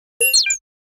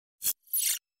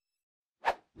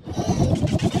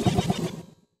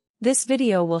This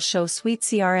video will show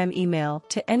SuiteCRM email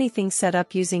to anything set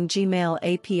up using Gmail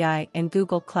API and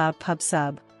Google Cloud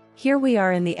PubSub. Here we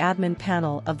are in the admin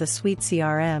panel of the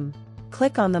SuiteCRM.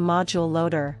 Click on the module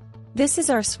loader. This is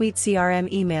our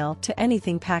SuiteCRM email to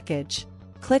anything package.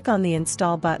 Click on the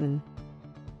install button.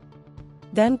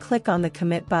 Then click on the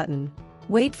commit button.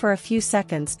 Wait for a few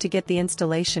seconds to get the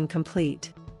installation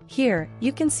complete. Here,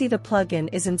 you can see the plugin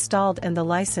is installed and the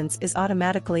license is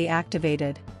automatically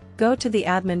activated. Go to the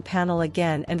admin panel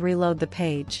again and reload the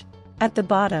page. At the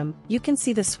bottom, you can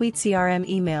see the SuiteCRM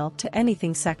email to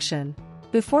anything section.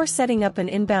 Before setting up an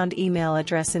inbound email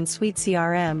address in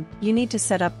SuiteCRM, you need to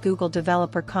set up Google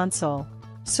Developer Console.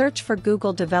 Search for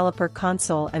Google Developer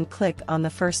Console and click on the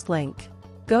first link.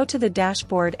 Go to the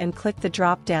dashboard and click the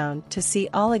drop-down to see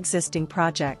all existing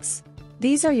projects.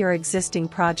 These are your existing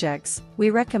projects. We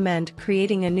recommend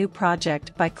creating a new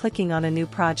project by clicking on a new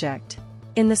project.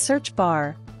 In the search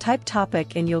bar, type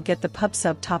topic and you'll get the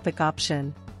PubSub topic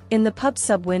option. In the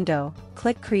PubSub window,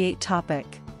 click Create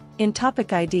Topic. In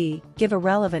Topic ID, give a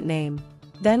relevant name.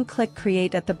 Then click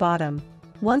Create at the bottom.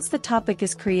 Once the topic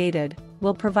is created,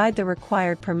 we'll provide the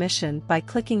required permission by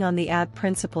clicking on the Add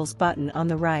Principals button on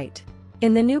the right.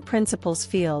 In the New Principals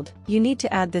field, you need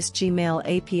to add this Gmail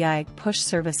API push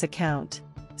service account.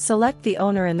 Select the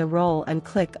owner in the role and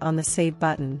click on the Save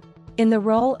button. In the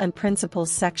Role and Principals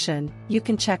section, you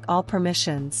can check all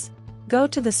permissions. Go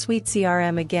to the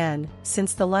SuiteCRM again,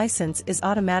 since the license is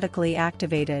automatically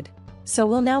activated. So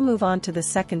we'll now move on to the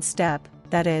second step,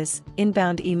 that is,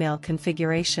 inbound email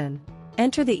configuration.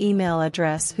 Enter the email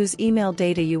address whose email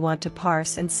data you want to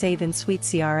parse and save in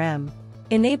SuiteCRM.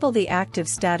 Enable the Active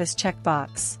Status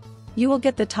checkbox. You will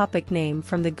get the topic name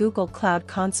from the Google Cloud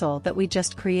Console that we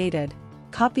just created.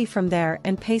 Copy from there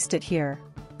and paste it here.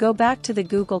 Go back to the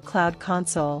Google Cloud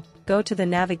Console, go to the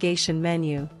navigation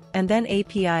menu, and then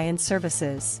API and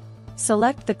Services.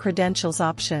 Select the Credentials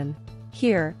option.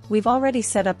 Here, we've already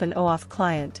set up an OAuth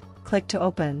client, click to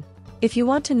open. If you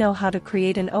want to know how to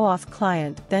create an OAuth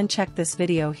client, then check this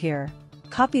video here.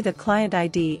 Copy the client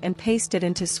ID and paste it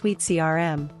into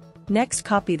SuiteCRM. Next,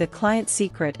 copy the client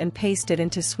secret and paste it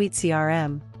into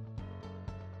SuiteCRM.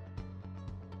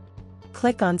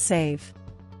 Click on Save.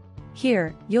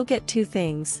 Here, you'll get two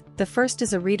things. The first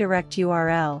is a redirect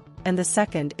URL, and the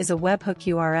second is a webhook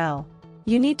URL.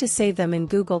 You need to save them in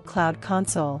Google Cloud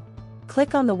Console.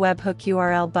 Click on the webhook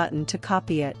URL button to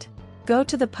copy it. Go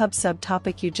to the PubSub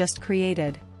topic you just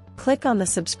created. Click on the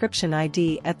subscription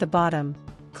ID at the bottom.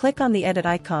 Click on the edit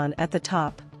icon at the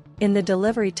top. In the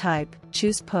delivery type,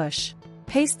 choose Push.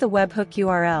 Paste the webhook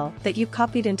URL that you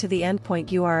copied into the endpoint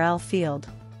URL field.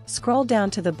 Scroll down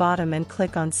to the bottom and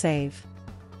click on Save.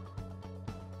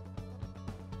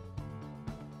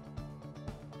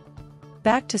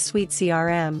 Back to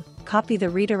SuiteCRM, copy the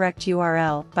redirect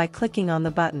URL by clicking on the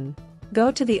button.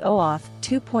 Go to the OAuth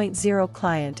 2.0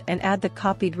 client and add the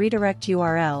copied redirect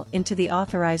URL into the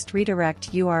Authorized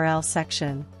Redirect URL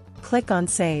section. Click on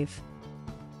Save.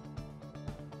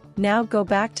 Now go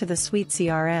back to the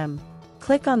SuiteCRM.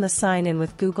 Click on the Sign In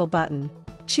with Google button.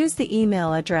 Choose the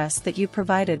email address that you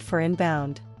provided for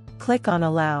inbound. Click on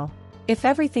Allow. If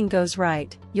everything goes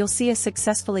right, you'll see a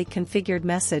successfully configured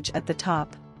message at the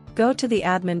top. Go to the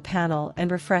admin panel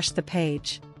and refresh the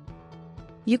page.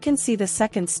 You can see the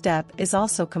second step is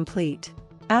also complete.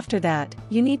 After that,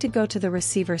 you need to go to the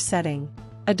receiver setting.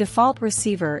 A default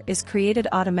receiver is created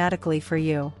automatically for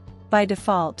you. By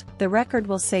default, the record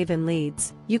will save in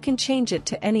Leads. You can change it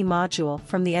to any module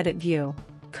from the edit view.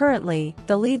 Currently,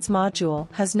 the Leads module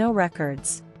has no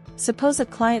records. Suppose a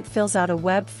client fills out a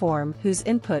web form whose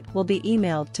input will be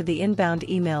emailed to the inbound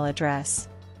email address.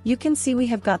 You can see we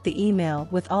have got the email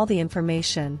with all the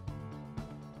information.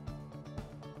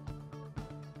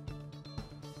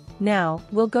 Now,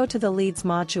 we'll go to the Leads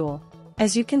module.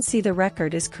 As you can see, the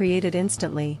record is created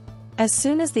instantly. As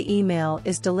soon as the email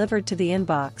is delivered to the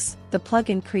inbox, the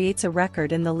plugin creates a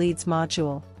record in the Leads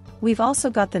module. We've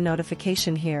also got the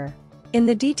notification here. In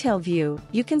the detail view,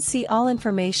 you can see all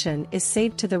information is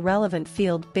saved to the relevant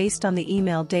field based on the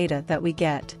email data that we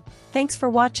get. Thanks for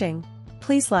watching.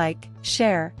 Please like,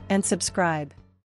 share, and subscribe.